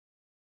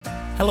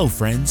Hello,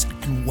 friends,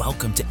 and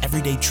welcome to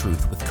Everyday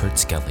Truth with Kurt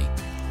Skelly.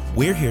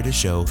 We're here to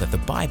show that the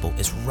Bible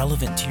is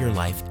relevant to your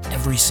life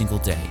every single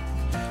day.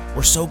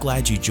 We're so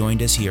glad you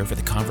joined us here for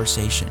the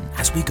conversation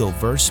as we go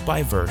verse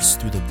by verse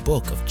through the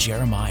book of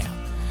Jeremiah.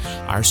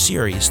 Our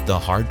series, The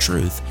Hard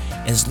Truth,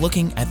 is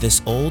looking at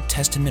this Old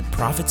Testament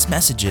prophet's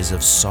messages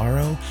of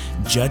sorrow,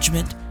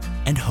 judgment,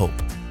 and hope.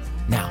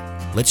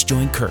 Now, let's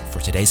join Kurt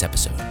for today's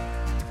episode.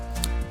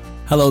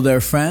 Hello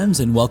there, friends,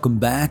 and welcome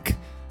back.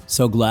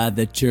 So glad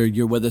that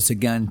you're with us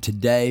again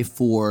today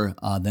for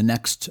the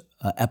next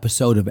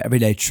episode of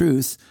Everyday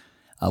Truth.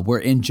 We're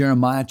in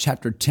Jeremiah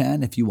chapter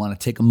 10, if you want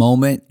to take a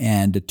moment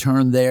and to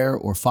turn there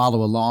or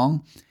follow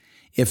along.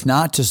 If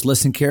not, just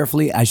listen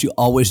carefully, as you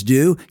always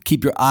do.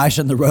 Keep your eyes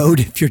on the road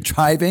if you're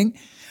driving.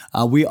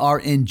 We are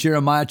in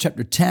Jeremiah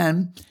chapter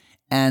 10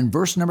 and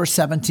verse number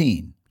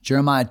 17.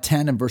 Jeremiah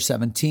 10 and verse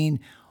 17.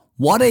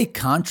 What a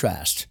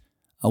contrast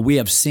we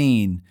have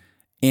seen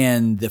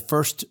in the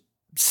first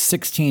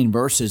 16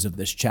 verses of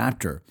this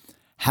chapter,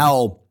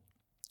 how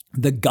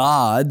the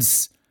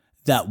gods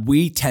that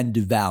we tend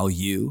to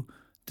value,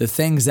 the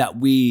things that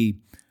we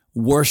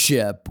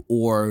worship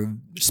or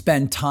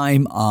spend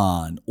time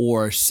on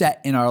or set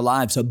in our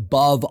lives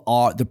above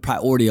the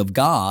priority of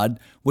God,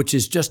 which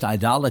is just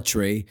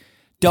idolatry,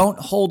 don't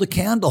hold a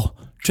candle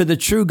to the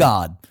true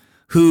God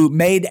who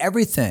made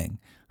everything,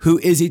 who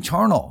is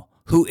eternal,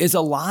 who is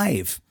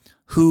alive,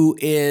 who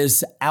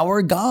is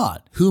our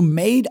God, who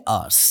made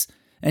us.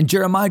 And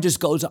Jeremiah just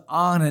goes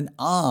on and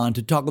on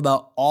to talk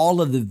about all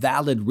of the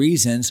valid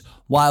reasons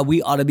why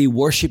we ought to be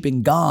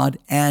worshiping God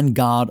and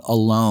God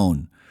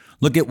alone.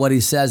 Look at what he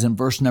says in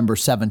verse number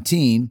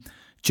 17,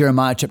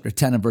 Jeremiah chapter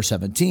 10 and verse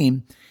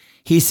 17.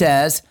 He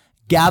says,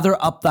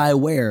 "Gather up thy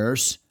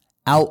wares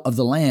out of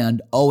the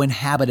land, O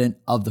inhabitant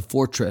of the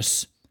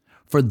fortress.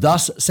 For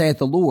thus saith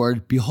the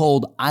Lord,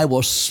 behold, I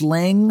will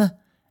sling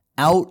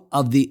out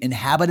of the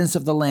inhabitants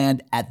of the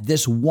land at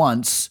this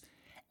once,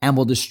 and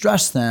will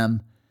distress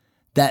them,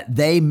 that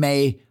they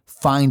may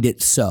find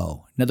it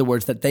so." In other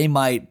words, that they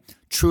might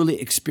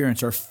truly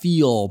experience or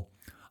feel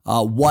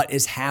what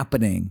is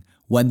happening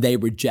when they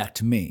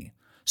reject me.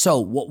 So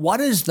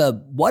what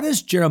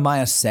is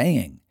Jeremiah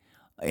saying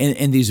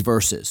in these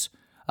verses?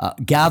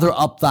 Gather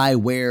up thy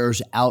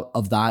wares out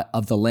of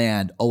the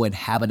land, O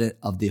inhabitant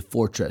of the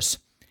fortress.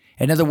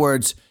 In other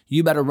words,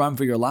 you better run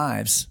for your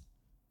lives.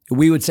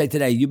 We would say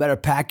today, you better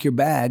pack your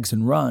bags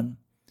and run.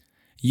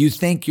 You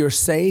think you're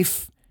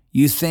safe.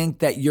 You think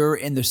that you're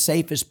in the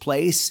safest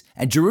place.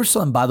 And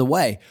Jerusalem, by the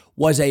way,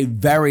 was a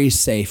very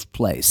safe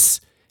place.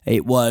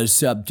 It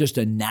was just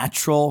a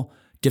natural,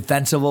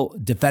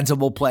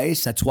 defensible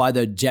place. That's why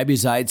the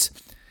Jebusites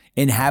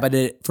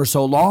inhabited it for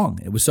so long.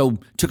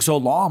 Took so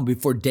long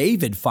before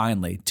David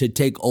finally to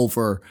take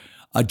over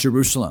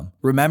Jerusalem.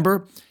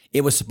 Remember,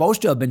 it was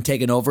supposed to have been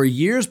taken over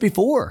years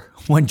before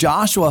when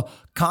Joshua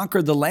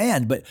conquered the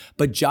land,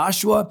 but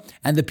Joshua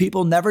and the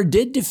people never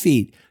did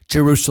defeat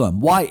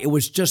Jerusalem. Why? It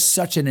was just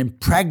such an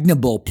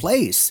impregnable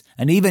place.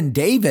 And even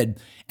David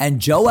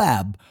and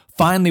Joab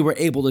finally were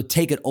able to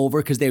take it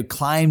over because they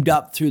climbed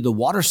up through the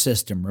water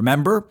system,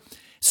 remember?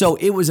 So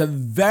it was a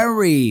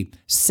very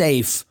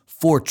safe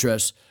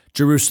fortress,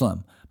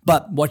 Jerusalem.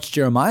 But what's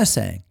Jeremiah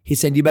saying? He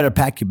said, you better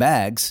pack your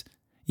bags.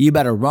 You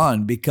better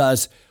run,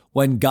 because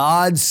when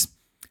God's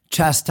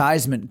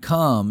chastisement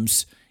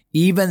comes,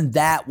 even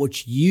that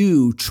which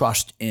you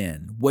trust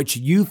in, which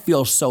you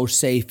feel so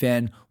safe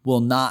in,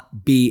 will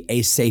not be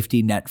a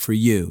safety net for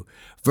you.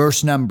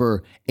 Verse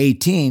number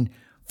 18,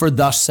 for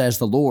thus saith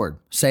the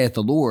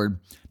Lord,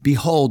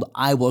 behold,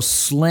 I will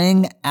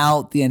sling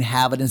out the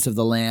inhabitants of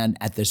the land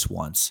at this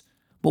once.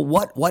 But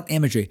what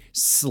imagery?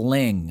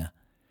 Sling.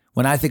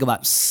 When I think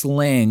about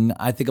sling,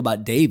 I think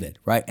about David,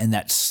 right? And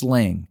that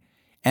sling,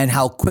 and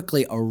how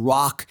quickly a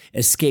rock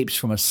escapes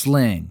from a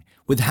sling,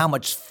 with how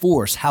much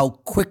force, how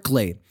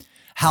quickly,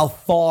 how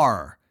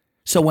far.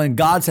 So when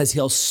God says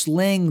he'll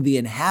sling the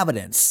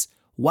inhabitants,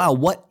 wow,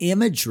 what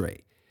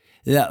imagery.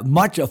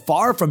 Much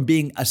far from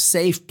being a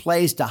safe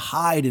place to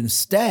hide and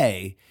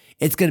stay,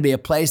 it's going to be a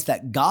place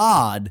that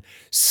God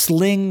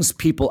slings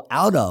people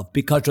out of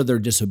because of their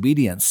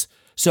disobedience.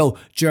 So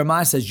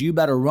Jeremiah says, you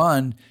better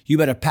run, you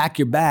better pack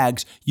your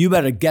bags, you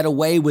better get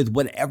away with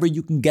whatever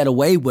you can get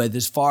away with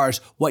as far as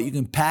what you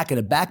can pack in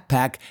a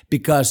backpack,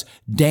 because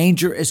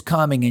danger is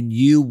coming and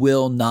you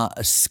will not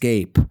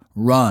escape.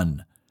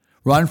 Run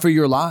for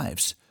your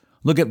lives.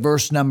 Look at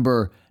verse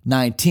number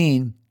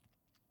 19.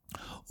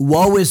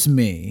 Woe is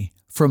me,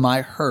 for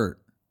my hurt.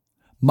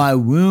 My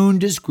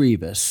wound is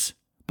grievous.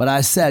 But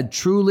I said,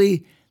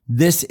 truly,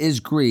 this is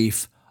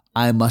grief.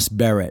 I must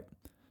bear it.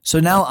 So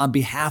now on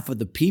behalf of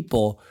the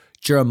people,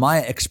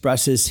 Jeremiah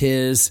expresses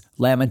his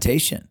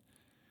lamentation.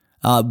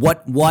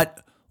 What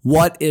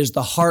is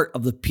the heart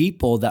of the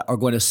people that are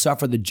going to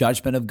suffer the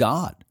judgment of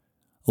God?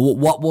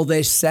 What will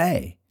they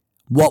say?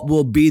 What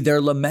will be their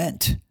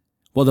lament?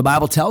 Well, the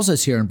Bible tells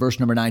us here in verse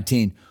number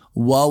 19,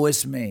 woe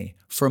is me,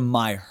 for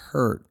my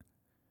hurt.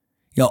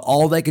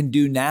 All they can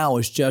do now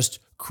is just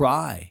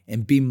cry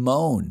and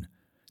bemoan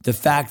the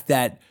fact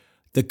that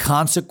the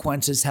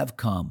consequences have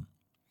come.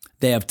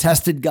 They have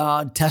tested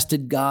God,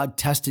 tested God,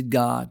 tested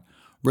God,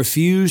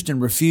 refused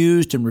and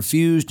refused and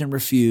refused and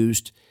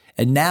refused.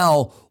 And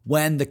now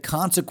when the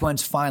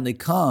consequence finally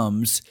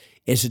comes,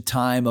 it's a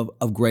time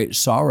of great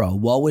sorrow.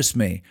 Woe is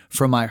me,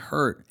 for my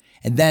hurt.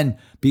 And then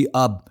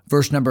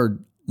verse number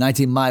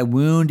 19, my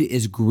wound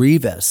is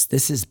grievous.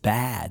 This is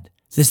bad.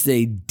 This is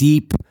a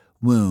deep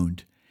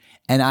wound.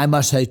 And I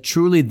must say,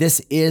 truly,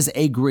 this is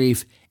a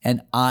grief,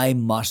 and I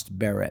must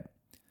bear it.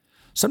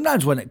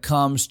 Sometimes when it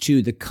comes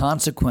to the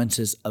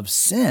consequences of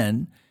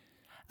sin,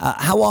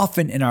 how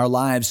often in our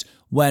lives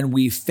when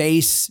we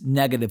face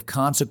negative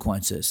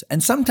consequences,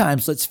 and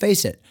sometimes, let's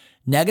face it,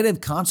 negative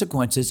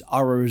consequences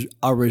are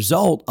a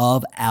result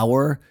of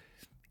our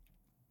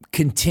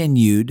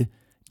continued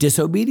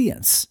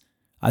disobedience.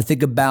 I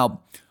think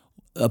about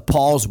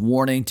Paul's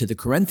warning to the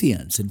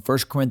Corinthians in 1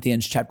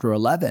 Corinthians chapter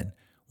 11,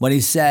 when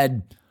he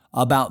said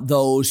about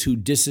those who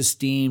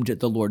disesteemed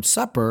the Lord's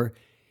Supper,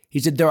 he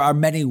said, there are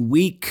many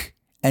weak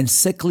and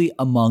sickly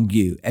among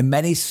you, and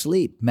many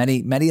sleep,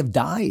 many have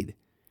died.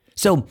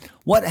 So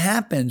what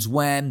happens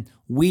when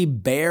we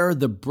bear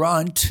the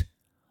brunt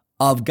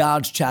of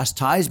God's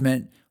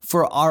chastisement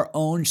for our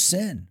own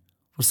sin?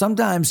 Well,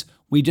 sometimes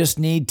we just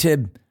need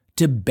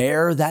to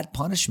bear that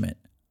punishment.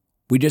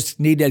 We just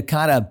need to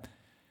kind of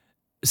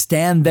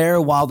stand there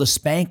while the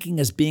spanking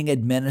is being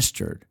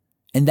administered.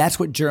 And that's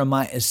what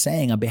Jeremiah is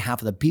saying on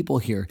behalf of the people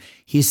here.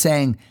 He's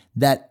saying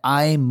that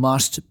I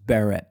must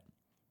bear it.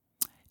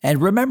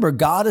 And remember,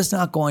 God is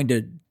not going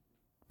to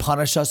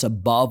punish us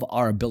above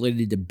our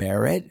ability to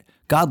bear it.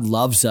 God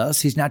loves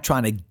us. He's not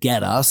trying to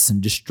get us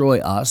and destroy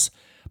us,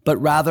 but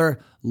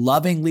rather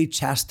lovingly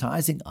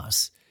chastising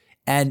us.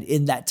 And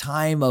in that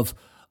time of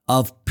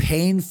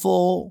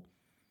painful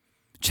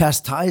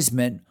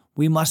chastisement,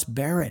 we must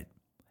bear it.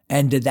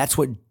 And that's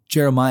what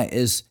Jeremiah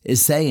is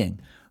saying.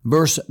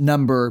 Verse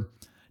number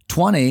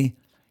 20,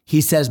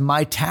 he says,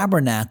 my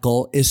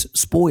tabernacle is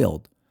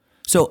spoiled.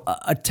 So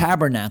a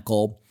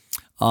tabernacle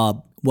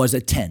was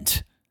a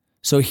tent.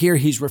 So here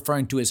he's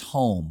referring to his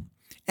home,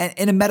 and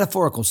in a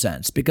metaphorical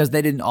sense, because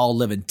they didn't all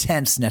live in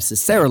tents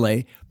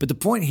necessarily. But the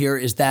point here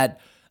is that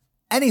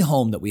any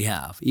home that we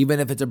have, even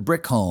if it's a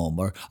brick home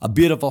or a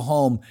beautiful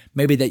home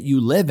maybe that you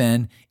live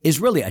in, is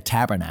really a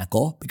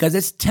tabernacle because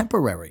it's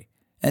temporary.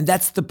 And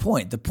that's the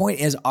point. The point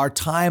is our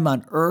time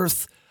on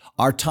earth,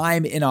 our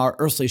time in our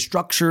earthly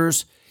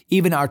structures,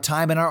 even our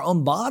time in our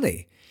own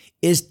body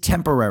is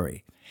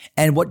temporary.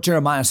 And what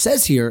Jeremiah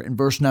says here in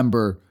verse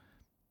number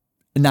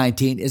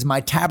 19 is my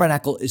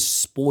tabernacle is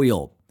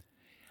spoiled.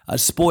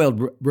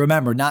 Spoiled,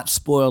 remember, not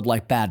spoiled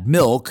like bad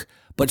milk,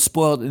 but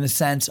spoiled in the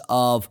sense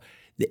of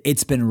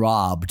it's been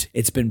robbed,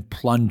 it's been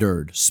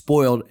plundered,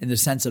 spoiled in the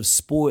sense of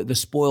the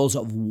spoils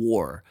of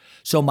war.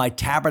 So my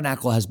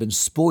tabernacle has been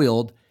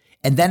spoiled.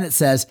 And then it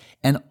says,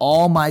 and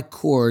all my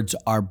cords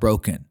are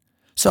broken.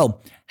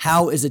 So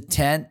how is a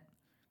tent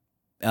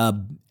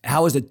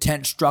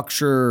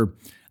structure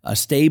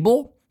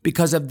stable?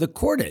 Because of the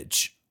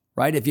cordage,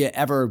 right? If you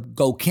ever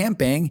go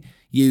camping,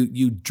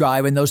 you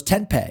drive in those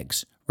tent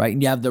pegs, right?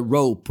 And you have the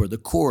rope or the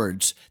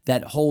cords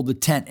that hold the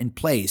tent in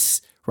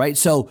place, right?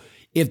 So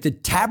if the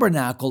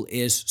tabernacle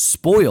is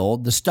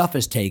spoiled, the stuff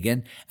is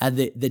taken, and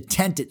the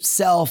tent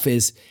itself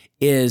is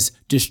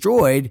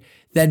destroyed,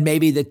 then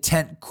maybe the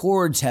tent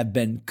cords have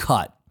been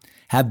cut,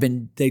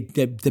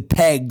 the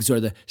pegs or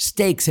the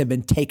stakes have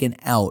been taken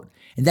out.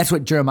 And that's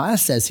what Jeremiah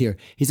says here.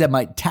 He said,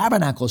 my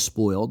tabernacle is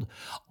spoiled,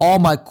 all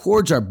my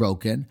cords are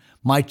broken,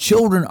 my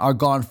children are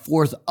gone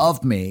forth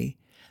of me.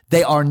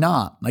 They are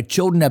not. My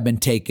children have been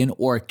taken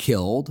or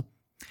killed.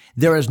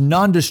 There is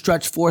none to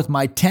stretch forth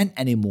my tent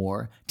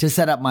anymore to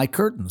set up my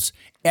curtains.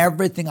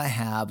 Everything I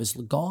have is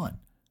gone.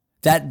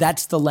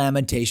 That's the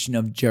lamentation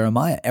of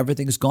Jeremiah.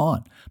 Everything's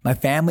gone. My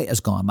family is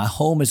gone. My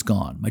home is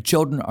gone. My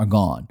children are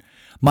gone.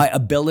 My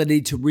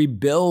ability to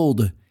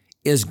rebuild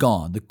is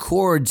gone. The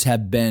cords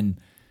have been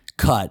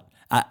cut.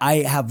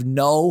 I have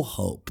no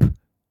hope.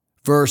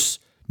 Verse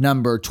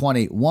number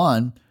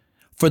 21,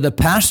 for the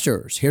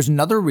pastors, here's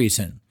another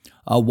reason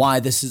why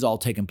this is all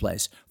taking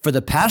place. For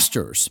the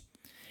pastors,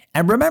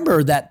 and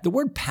remember that the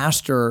word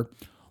pastor,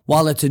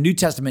 while it's a New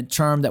Testament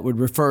term that would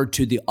refer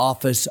to the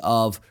office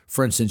of,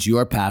 for instance,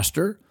 your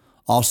pastor,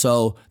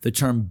 also the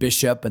term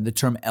bishop and the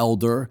term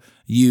elder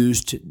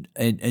used in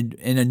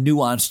a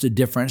nuanced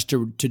difference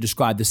to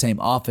describe the same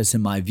office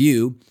in my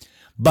view.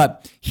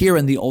 But here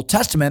in the Old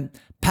Testament,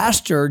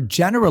 pastor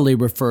generally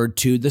referred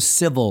to the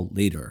civil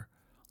leader,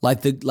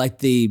 like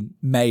the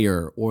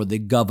mayor or the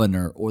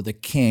governor or the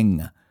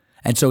king.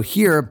 And so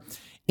here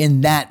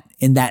in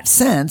that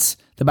sense,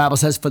 the Bible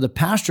says, for the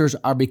pastors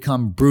are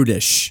become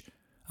brutish.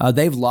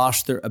 They've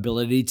lost their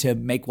ability to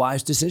make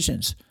wise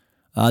decisions.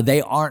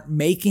 They aren't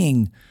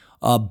making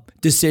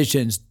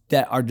decisions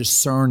that are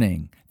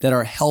discerning, that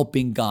are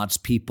helping God's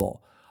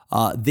people.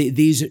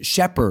 These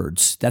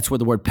shepherds, that's what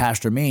the word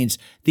pastor means,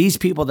 these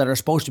people that are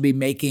supposed to be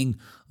making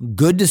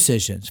good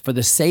decisions for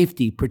the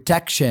safety,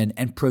 protection,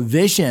 and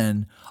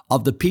provision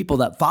of the people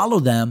that follow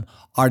them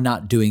are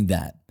not doing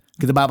that.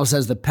 Because the Bible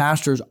says the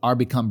pastors are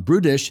become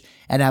brutish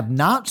and have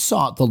not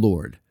sought the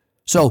Lord.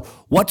 So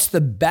what's the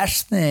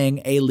best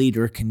thing a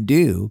leader can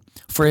do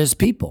for his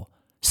people?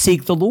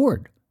 Seek the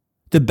Lord.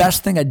 The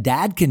best thing a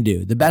dad can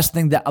do, the best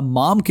thing that a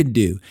mom can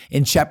do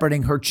in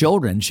shepherding her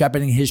children,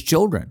 shepherding his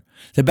children,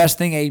 the best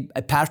thing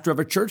a pastor of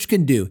a church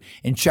can do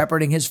in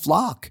shepherding his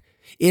flock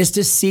is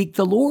to seek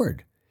the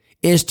Lord,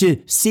 is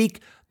to seek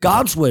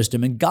God's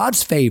wisdom and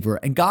God's favor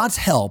and God's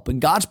help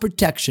and God's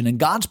protection and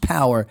God's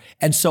power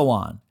and so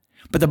on.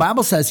 But the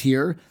Bible says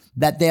here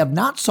that they have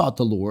not sought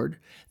the Lord,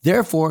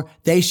 therefore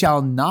they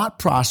shall not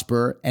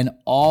prosper and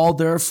all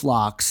their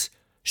flocks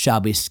shall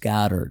be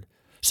scattered.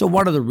 So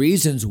one of the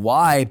reasons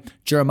why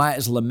Jeremiah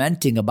is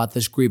lamenting about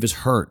this grievous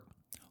hurt,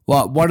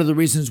 well, one of the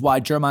reasons why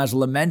Jeremiah is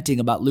lamenting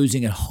about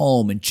losing at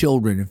home and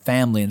children and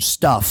family and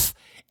stuff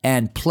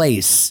and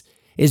place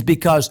is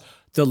because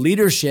the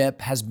leadership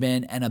has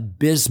been an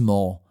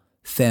abysmal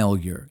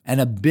failure,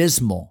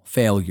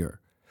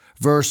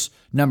 Verse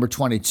number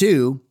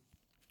 22,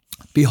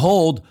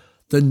 behold,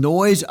 the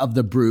noise of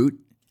the brute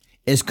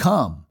is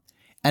come,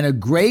 and a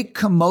great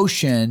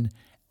commotion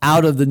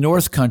out of the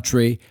north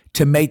country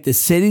to make the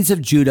cities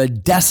of Judah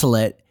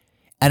desolate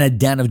and a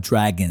den of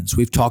dragons.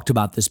 We've talked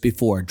about this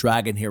before. A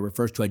dragon here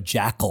refers to a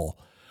jackal,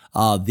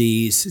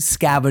 these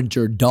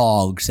scavenger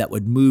dogs that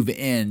would move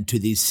into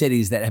these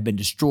cities that have been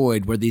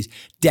destroyed, where these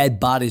dead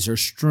bodies are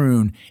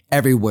strewn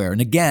everywhere.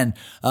 And again,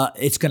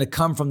 it's going to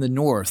come from the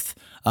north.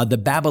 The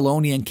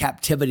Babylonian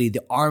captivity,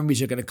 the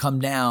armies are going to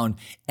come down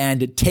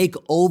and take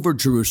over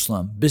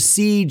Jerusalem,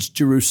 besiege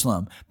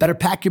Jerusalem. Better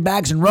pack your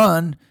bags and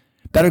run.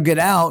 Better get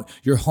out.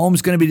 Your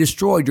home's going to be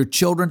destroyed. Your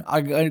children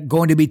are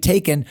going to be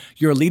taken.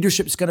 Your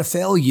leadership's going to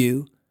fail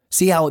you.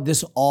 See how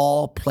this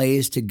all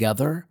plays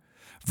together?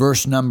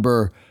 Verse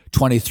number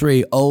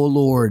 23, O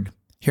Lord,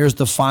 here's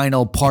the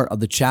final part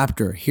of the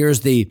chapter. Here's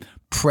the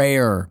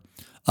prayer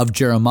of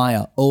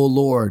Jeremiah. O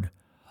Lord,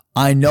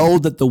 I know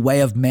that the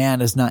way of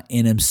man is not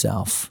in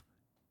himself.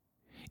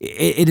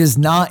 It is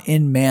not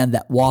in man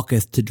that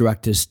walketh to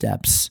direct his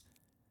steps.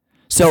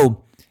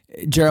 So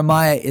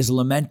Jeremiah is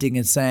lamenting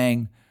and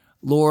saying,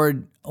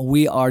 Lord,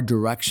 we are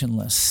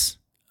directionless.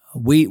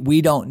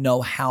 We don't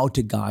know how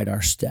to guide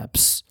our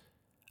steps.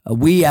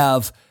 We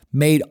have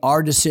made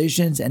our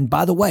decisions. And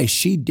by the way,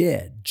 she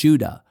did,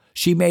 Judah.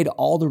 She made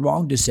all the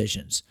wrong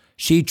decisions.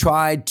 She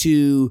tried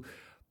to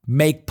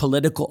make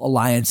political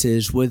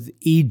alliances with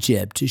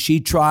Egypt. She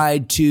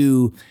tried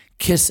to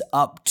kiss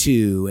up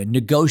to and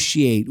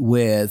negotiate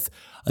with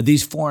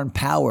these foreign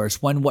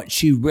powers when what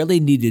she really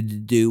needed to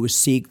do was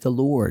seek the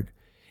Lord.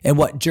 And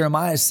what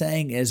Jeremiah is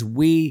saying is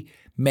we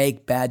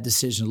make bad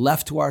decisions.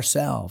 Left to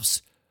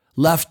ourselves,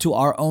 left to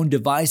our own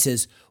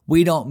devices,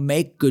 we don't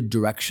make good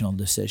directional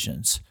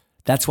decisions.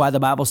 That's why the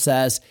Bible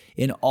says,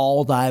 in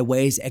all thy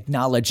ways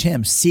acknowledge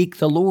him, seek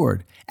the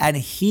Lord, and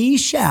he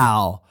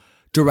shall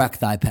direct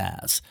thy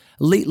paths.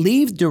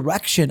 Leave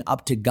direction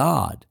up to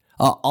God.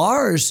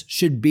 Ours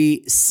should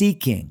be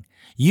seeking.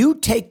 You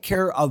take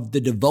care of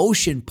the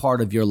devotion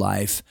part of your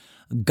life.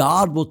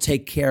 God will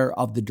take care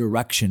of the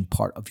direction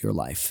part of your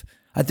life.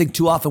 I think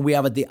too often we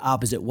have it the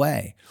opposite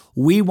way.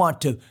 We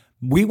want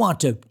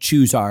to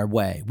choose our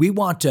way. We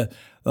want to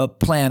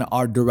plan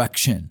our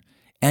direction.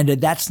 And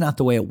that's not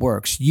the way it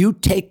works. You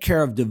take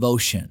care of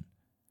devotion.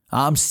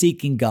 I'm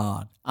seeking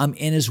God. I'm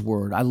in his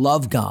word. I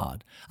love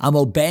God. I'm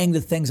obeying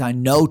the things I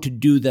know to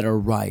do that are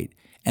right.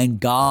 And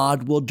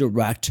God will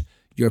direct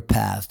your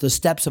path. The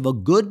steps of a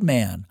good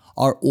man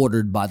are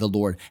ordered by the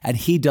Lord, and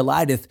he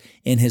delighteth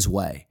in his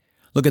way.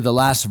 Look at the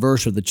last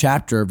verse of the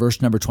chapter,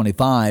 verse number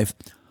 25.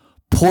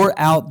 Pour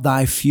out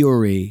thy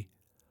fury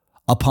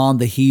upon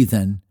the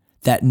heathen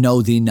that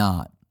know thee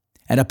not,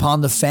 and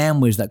upon the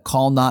families that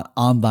call not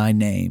on thy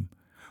name.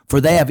 For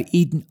they have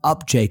eaten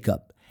up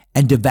Jacob,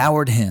 and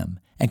devoured him,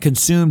 and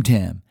consumed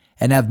him,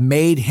 and have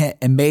made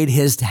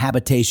his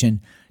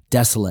habitation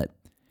desolate.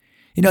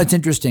 You know, it's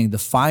interesting. The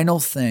final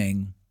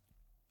thing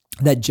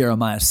that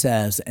Jeremiah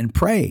says and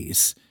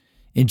prays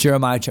in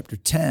Jeremiah chapter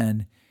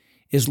 10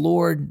 is,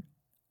 Lord,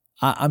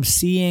 I'm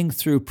seeing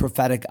through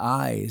prophetic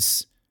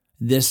eyes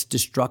this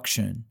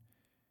destruction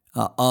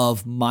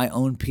of my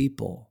own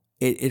people.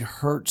 It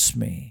hurts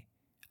me.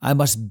 I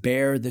must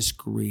bear this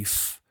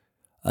grief.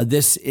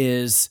 This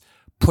is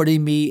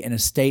putting me in a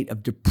state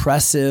of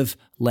depressive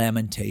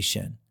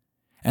lamentation.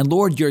 And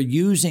Lord, you're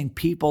using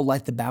people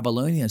like the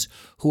Babylonians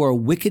who are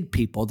wicked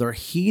people. They're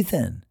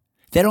heathen.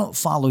 They don't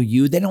follow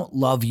you. They don't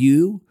love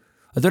you.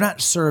 They're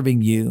not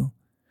serving you.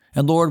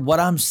 And Lord, what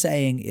I'm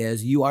saying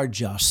is you are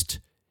just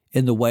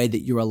in the way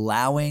that you're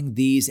allowing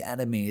these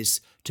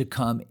enemies to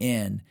come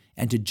in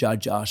and to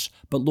judge us.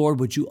 But Lord,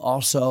 would you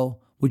also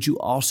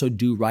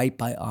do right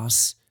by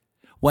us?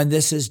 When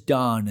this is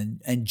done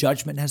and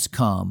judgment has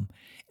come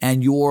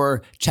and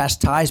your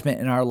chastisement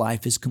in our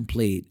life is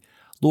complete,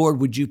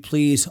 Lord, would you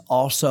please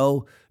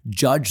also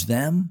judge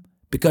them?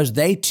 Because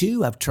they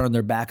too have turned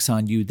their backs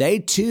on you. They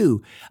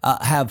too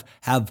have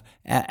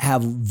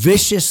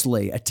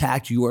viciously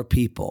attacked your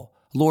people.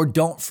 Lord,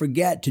 don't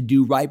forget to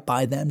do right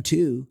by them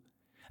too.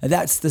 And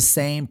that's the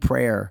same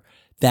prayer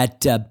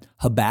that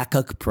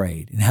Habakkuk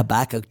prayed in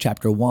Habakkuk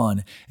chapter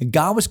 1. And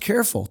God was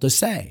careful to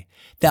say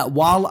that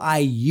while I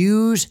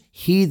use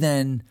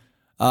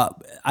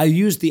I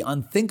use the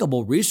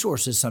unthinkable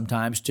resources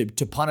sometimes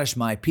to punish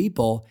my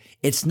people,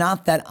 it's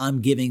not that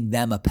I'm giving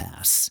them a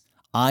pass.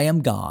 I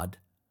am God.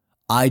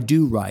 I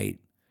do right.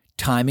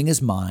 Timing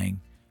is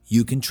mine.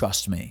 You can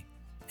trust me.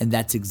 And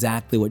that's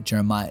exactly what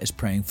Jeremiah is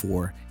praying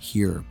for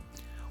here.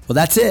 Well,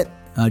 that's it.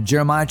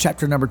 Jeremiah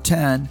chapter number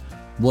 10.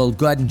 We'll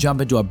go ahead and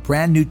jump into a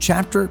brand new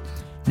chapter.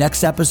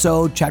 Next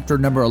episode, chapter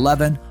number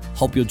 11.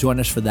 Hope you'll join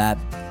us for that.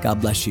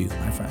 God bless you,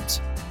 my friends.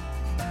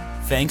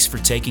 Thanks for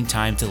taking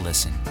time to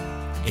listen.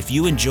 If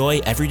you enjoy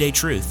Everyday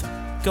Truth,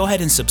 go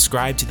ahead and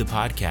subscribe to the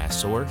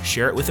podcast or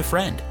share it with a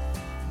friend.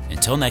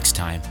 Until next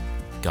time,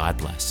 God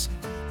bless.